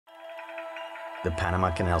The Panama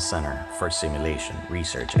Canal Center for Simulation,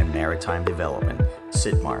 Research and Maritime Development,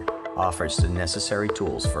 SIDMAR, offers the necessary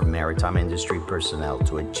tools for maritime industry personnel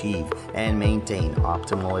to achieve and maintain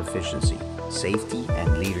optimal efficiency, safety,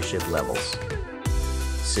 and leadership levels.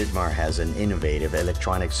 SIDMAR has an innovative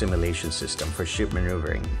electronic simulation system for ship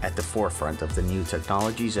maneuvering at the forefront of the new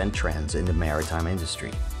technologies and trends in the maritime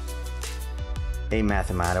industry. A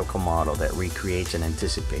mathematical model that recreates and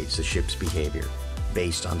anticipates the ship's behavior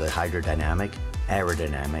based on the hydrodynamic,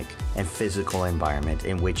 aerodynamic, and physical environment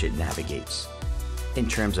in which it navigates. In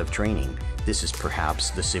terms of training, this is perhaps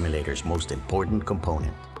the simulator's most important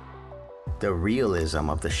component. The realism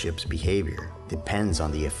of the ship's behavior depends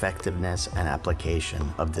on the effectiveness and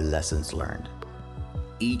application of the lessons learned.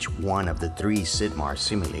 Each one of the 3 SIDMAR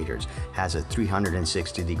simulators has a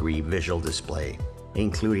 360-degree visual display,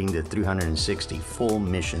 including the 360 full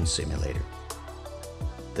mission simulator.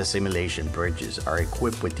 The simulation bridges are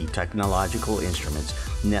equipped with the technological instruments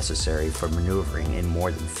necessary for maneuvering in more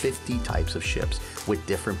than 50 types of ships with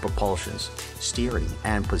different propulsions, steering,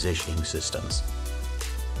 and positioning systems.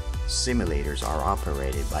 Simulators are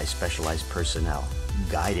operated by specialized personnel,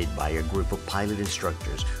 guided by a group of pilot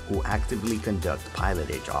instructors who actively conduct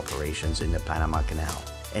pilotage operations in the Panama Canal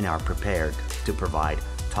and are prepared to provide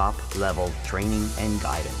top-level training and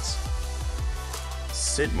guidance.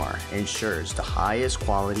 SIDMAR ensures the highest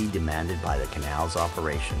quality demanded by the canal's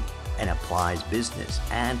operation and applies business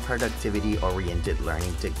and productivity-oriented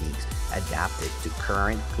learning techniques adapted to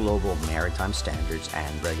current global maritime standards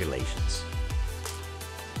and regulations.